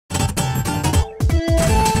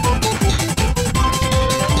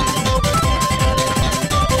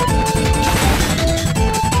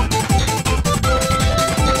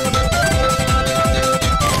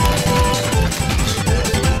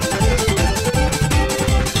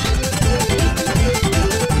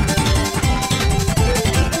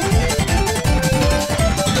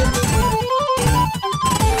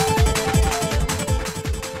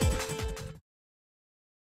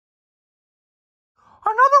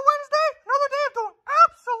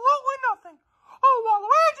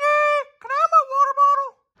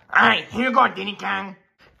here you go, Diddy Kong.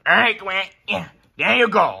 Alright, well, yeah, there you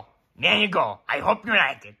go. There you go. I hope you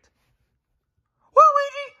like it.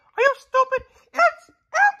 Waluigi, are you stupid? It's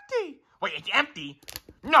empty! Wait, it's empty?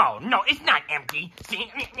 No, it's not empty.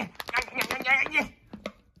 See?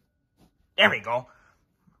 There we go.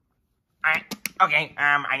 Okay,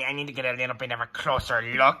 I need to get a little bit of a closer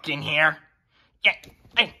look in here. Yeah,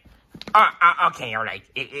 okay, alright.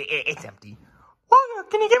 It's empty. Well,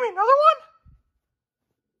 can you give me another one?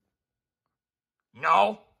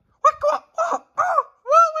 No. What?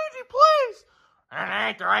 Waluigi, please!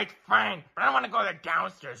 Alright, fine. But I don't want to go to the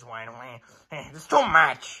downstairs one. There's too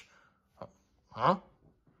much. Huh?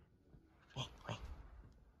 Wait.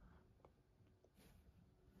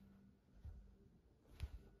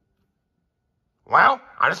 Well,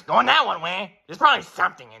 I'll just go on that one, Wayne. There's probably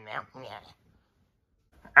something in there. Yeah.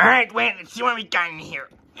 Alright, Wayne, let's see what we got in here.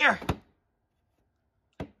 Here.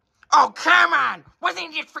 Oh, come on!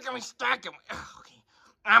 Wasn't it just freaking restocked?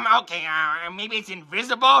 Okay. Maybe it's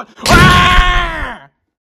invisible. Ah!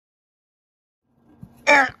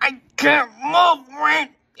 I can't move,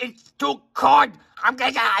 Wayne. It's too cold. I'm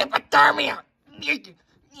gonna get hypothermia. Get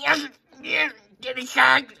a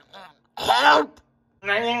shot. Help!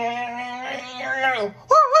 What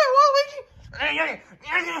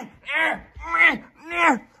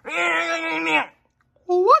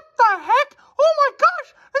the heck? Oh my gosh!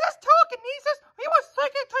 Is this telekinesis? Are you a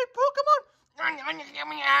psychic type Pokemon?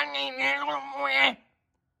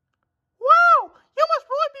 Wow! You must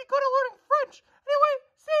really be good at learning French. Anyway,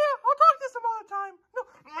 see ya. I'll talk to you some other time.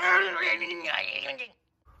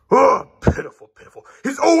 Oh, pitiful.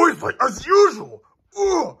 He's always like as usual.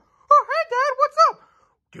 Oh, hey, Dad, what's up?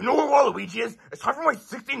 Do you know where Waluigi is? It's time for my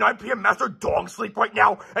 69 p.m. Master Dong sleep right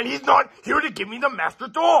now, and he's not here to give me the Master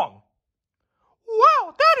Dong.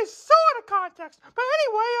 Wow, that is so out of context. But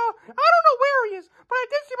anyway, I don't know where he is, but I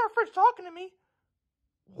did see my fridge talking to me.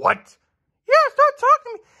 What? Yeah, it started talking to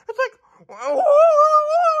me. It's like,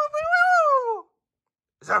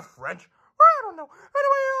 is that French? I don't know.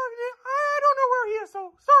 Anyway, I don't know where he is,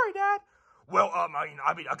 so sorry, Dad. Well, I mean,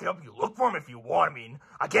 I can help you look for him if you want. I mean,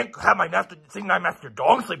 I can't have my 69 Master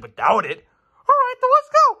Dong sleep without it. All right, then let's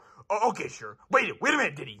go. Oh, okay, sure. Wait a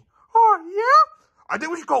minute, Diddy. Oh, yeah? I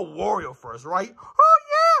think we should call Wario first, right? Oh,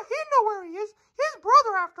 yeah, he'd know where he is. His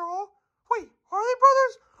brother, after all. Wait, are they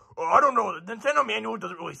brothers? I don't know. The Nintendo manual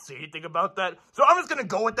doesn't really say anything about that. So I'm just going to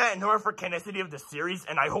go with that in order for canonicity of the series,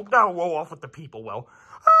 and I hope that'll roll off with the people well.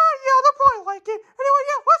 Yeah, they'll probably like it. Anyway,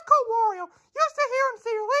 yeah, let's call Wario. You sit here and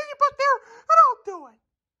say your lazy butt there, and I'll do it.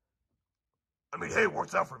 I mean, hey, it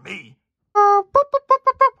works out for me. Okay, here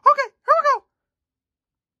we go.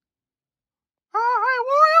 Hi,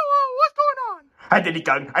 Wario, what's going on? Hi, Diddy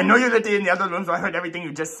Kong. I know you're in the other room, so I heard everything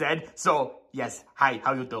you just said. So, yes. Hi,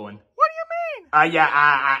 how you doing? What do you mean?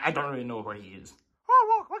 I don't really know where he is.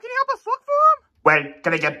 Oh, well, can you help us look for him? Well,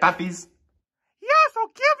 can I get puppies? Yes, I'll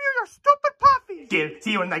give you your stupid puppies. Deal.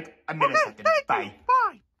 See you in like a minute. Okay, thank you.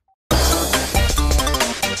 Bye.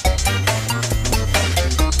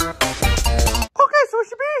 Okay, so he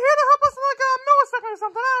should be here to help us in like a millisecond or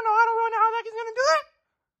something. I don't really know how that he's gonna do that.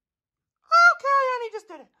 Okay, and he just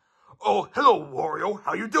did it. Oh, hello, Wario.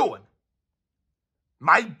 How you doing?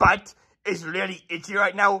 My butt is really itchy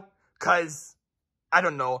right now, cause, I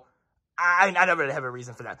don't know. I don't really have a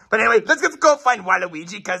reason for that. But anyway, let's just go find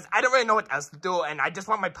Waluigi, because I don't really know what else to do, and I just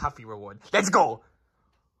want my puffy reward. Let's go.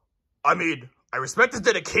 I mean, I respect his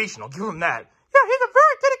dedication. I'll give him that. Yeah, he's a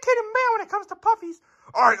very dedicated man when it comes to puffies.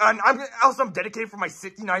 All right, and I'm dedicated for my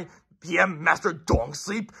 69 p.m. Master Dong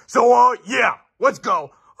sleep. So, yeah, let's go.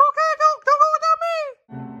 Okay, don't go without me.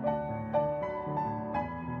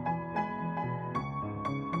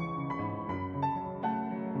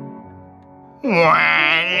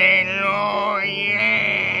 Hallelujah.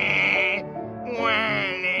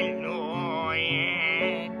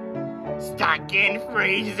 Stuck in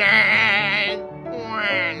freezers.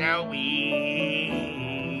 Waluigi.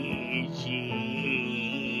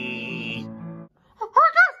 I got it.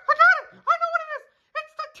 I know what it is.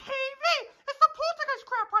 It's the TV. It's the poltergeist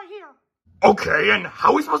crap right here. Okay, and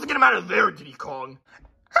how are we supposed to get him out of there, Diddy Kong?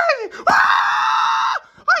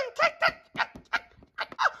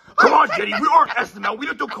 Come on, Diddy, we aren't SML. We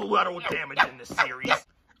don't do collateral damage in this series.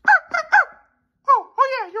 Oh,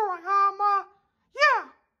 yeah, you're right.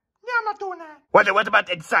 Yeah, I'm not doing that. What about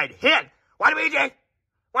inside? Here, Waluigi!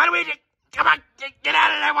 Come on, get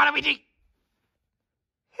out of there, Waluigi!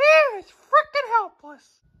 He is freaking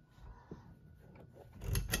helpless.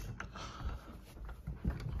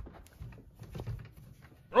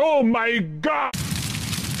 Oh my God!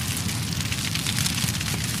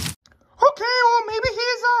 Okay, well, maybe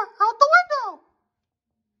he's out the window.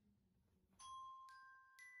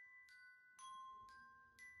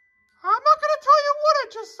 I'm not gonna tell you what I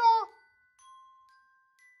just saw,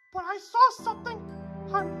 but I saw something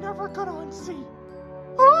I'm never gonna unsee.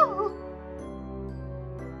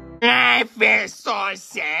 I feel so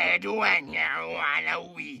sad when you're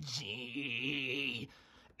Waluigi.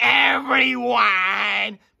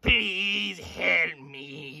 Everyone, please help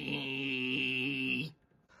me.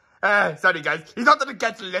 Sorry guys, he's not gonna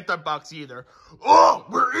get the litter box either. Oh,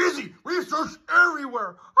 where is he? We searched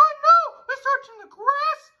everywhere. I know! We searched in the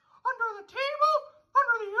grass, under the table,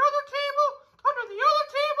 under the other table, under the other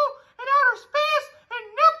table, in outer space, in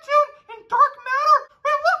Neptune, in dark matter.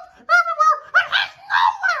 We looked everywhere, and he's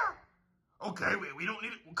nowhere! Okay, we don't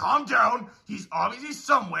need to calm down. He's obviously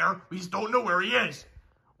somewhere. We just don't know where he is.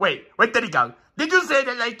 Wait, where did he go? Did you say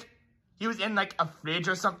that, like, he was in, like, a fridge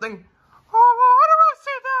or something? Oh, well, I don't really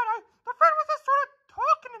say that. The friend was just sort of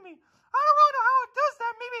talking to me. I don't really know how it does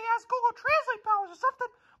that. Maybe he has Google Translate powers or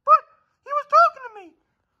something, but he was talking to me.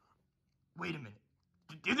 Wait a minute.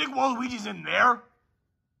 Do you think Waluigi's in there?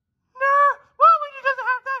 Nah, Waluigi doesn't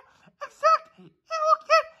have that exact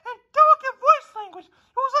elegant and delicate voice language.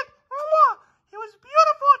 It was like, mwah. It was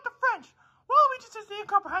beautiful at the French. Waluigi says the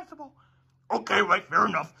incomprehensible. Okay, right, fair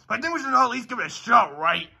enough. I think we should at least give it a shot,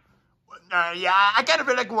 right? Yeah, I kind of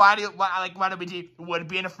feel like Waluigi would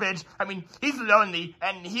be in a fridge. I mean, he's lonely,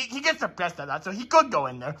 and he gets depressed a lot, so he could go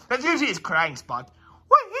in there. That's usually his crying spot.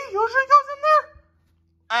 Wait, he usually goes in there?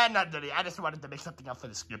 Not really. I just wanted to make something up for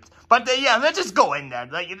the script. But yeah, let's just go in there.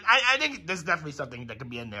 Like, I think there's definitely something that could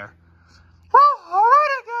be in there. Well, alright,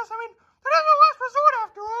 I guess. I mean, that is our last resort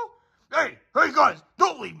after all. Hey guys,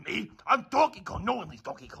 don't leave me. I'm Donkey Kong. No one leaves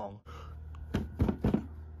Donkey Kong.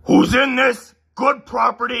 Who's in this? Good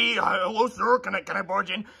property. Hello, sir. Can I barge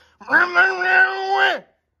in? Wait,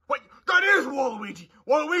 that is Waluigi.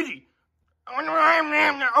 Waluigi.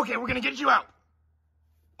 Okay, we're gonna get you out.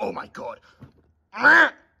 Oh my God.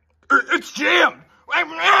 It's jammed. I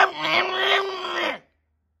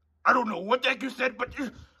don't know what the heck you said, but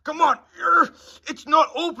come on. It's not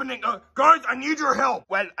opening. Guys, I need your help.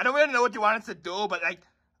 Well, I don't really know what you want us to do, but, like,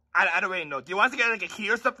 I don't really know. Do you want us to get, like, a key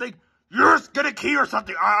or something? Yes, get a key or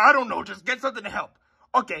something. I don't know. Just get something to help.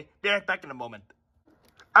 Okay, be right back in a moment.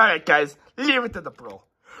 Alright, guys, leave it to the pro.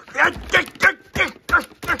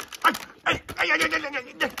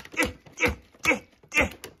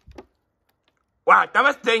 Wow, that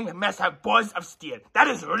must have buzz of steel. That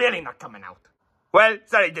is really not coming out. Well,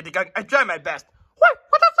 sorry, Diddy Kong. I tried my best. Wait,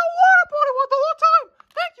 but that's a water bottle the whole time.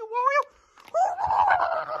 Thank you, Wario.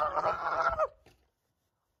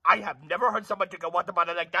 I have never heard someone drink a water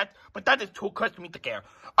bottle like that, but that is too close to me to care.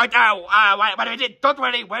 What I did, don't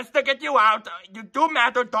worry, we'll still get you out. You do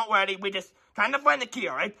matter, don't worry. We just trying to find the key,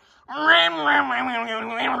 alright?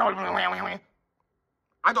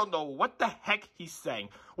 I don't know what the heck he's saying.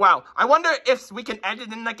 Wow, I wonder if we can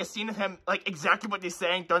edit in, like, a scene of him, like, exactly what he's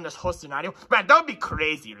saying during this whole scenario. Man, that would be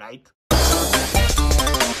crazy, right?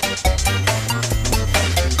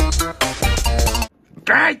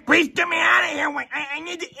 Guys, please get me out of here. I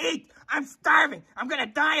need to eat. I'm starving. I'm gonna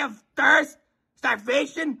die of thirst,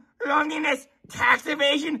 starvation, loneliness, tax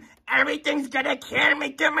evasion. Everything's gonna kill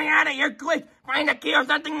me. Get me out of here, quick. Find a key or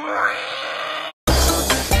something.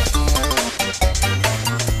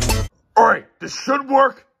 Alright, this should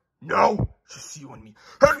work. No, just you and me.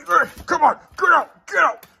 Come on, get out, get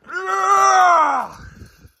out.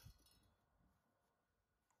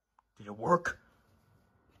 Did it work?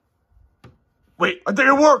 Wait, I think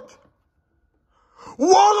it worked.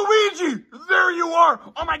 Waluigi, there you are.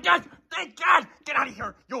 Oh my God, thank God. Get out of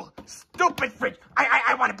here, you stupid fridge.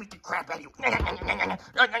 I want to beat the crap out of you. What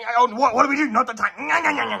do we do? Not the time.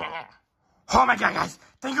 Oh my God, guys.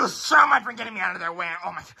 Thank you so much for getting me out of there.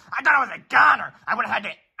 Oh my God. I thought I was a goner. I would have had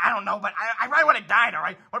to, I don't know, but I probably would have died, all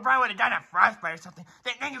right? I probably would have died of frostbite or something.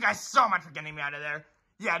 Thank you guys so much for getting me out of there.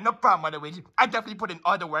 Yeah, no problem, Waluigi. I definitely put in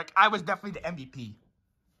all the work. I was definitely the MVP.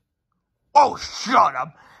 Oh, shut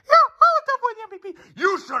up. Yeah, I was definitely the MVP.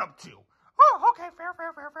 You shut up, too. Oh, okay, fair.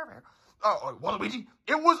 Oh, Waluigi,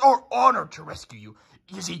 it was our honor to rescue you.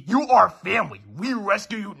 You see, you are family. We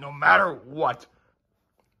rescue you no matter what.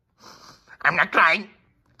 I'm not crying.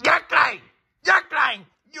 You're crying. You're crying.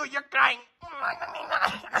 You're crying.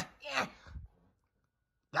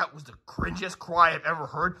 That was the cringiest cry I've ever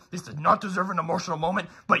heard. This does not deserve an emotional moment,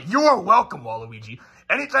 but you are welcome, Waluigi.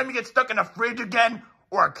 Anytime you get stuck in a fridge again,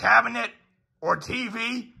 or a cabinet, or a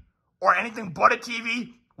TV, or anything but a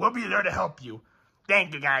TV, we'll be there to help you.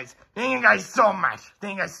 Thank you, guys. Thank you guys so much.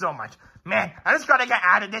 Thank you guys so much. Man, I just gotta get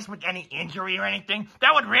out of this with any injury or anything.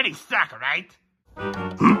 That would really suck, right?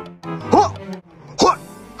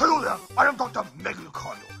 Hello there, I am Dr.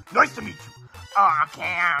 Megalucario. Nice to meet you. Oh,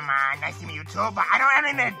 okay, nice to meet you too, but I don't have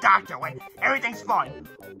any doctor. Wait, everything's fine.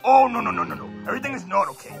 Oh, no. Everything is not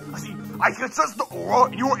okay. See, I can sense the aura,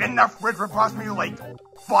 and you were in that fridge for approximately, like,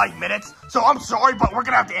 5 minutes. So I'm sorry, but we're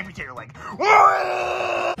gonna have to amputate your leg.